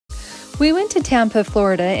We went to Tampa,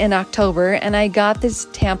 Florida in October, and I got this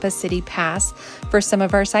Tampa City pass for some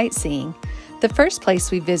of our sightseeing. The first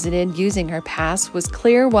place we visited using our pass was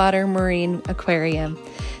Clearwater Marine Aquarium.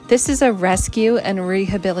 This is a rescue and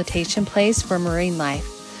rehabilitation place for marine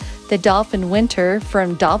life. The dolphin Winter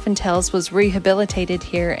from Dolphin Tales was rehabilitated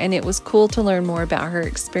here, and it was cool to learn more about her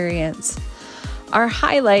experience. Our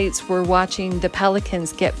highlights were watching the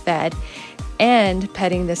pelicans get fed and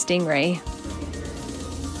petting the stingray.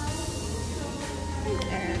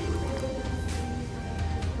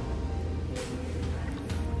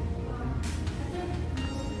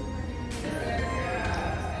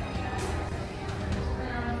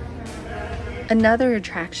 Another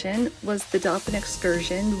attraction was the dolphin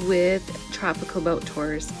excursion with tropical boat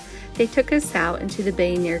tours. They took us out into the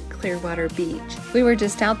bay near Clearwater Beach. We were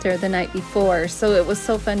just out there the night before, so it was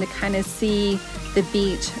so fun to kind of see the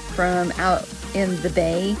beach from out in the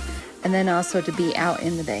bay and then also to be out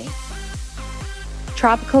in the bay.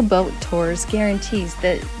 Tropical boat tours guarantees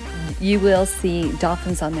that you will see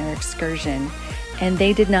dolphins on their excursion, and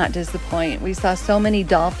they did not disappoint. We saw so many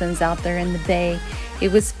dolphins out there in the bay.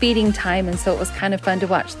 It was feeding time, and so it was kind of fun to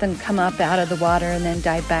watch them come up out of the water and then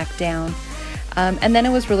dive back down. And then it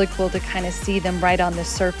was really cool to kind of see them right on the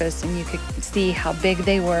surface, and you could see how big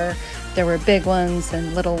they were. There were big ones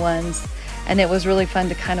and little ones, and it was really fun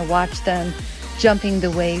to kind of watch them jumping the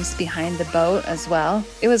waves behind the boat as well.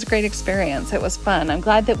 It was a great experience. It was fun. I'm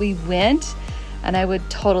glad that we went, and I would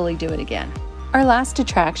totally do it again. Our last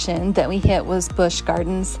attraction that we hit was Busch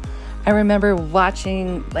Gardens. I remember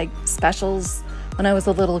watching like specials when I was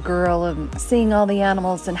a little girl and seeing all the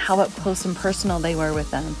animals and how up close and personal they were with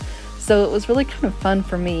them. So it was really kind of fun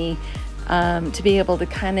for me to be able to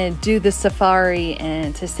kind of do the safari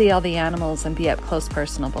and to see all the animals and be up close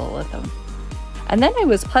personable with them. And then I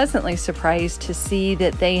was pleasantly surprised to see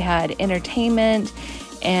that they had entertainment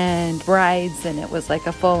and rides, and it was like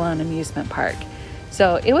a full-on amusement park.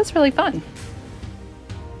 So it was really fun.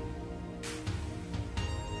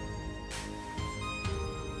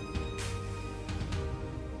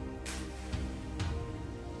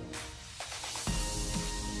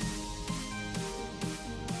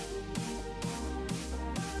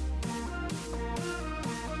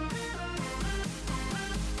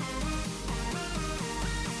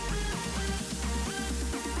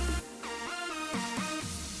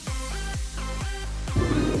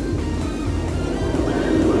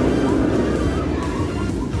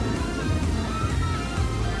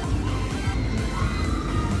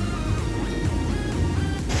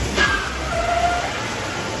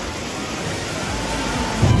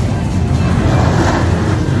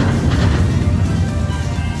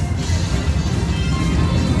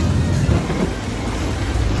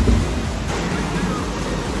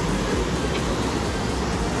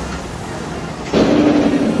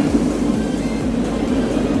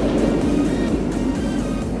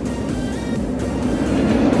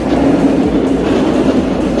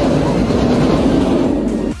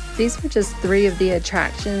 These were just 3 of the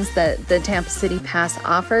attractions that the Tampa City Pass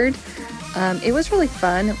offered. It was really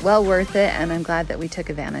fun, well worth it, and I'm glad that we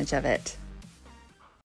took advantage of it.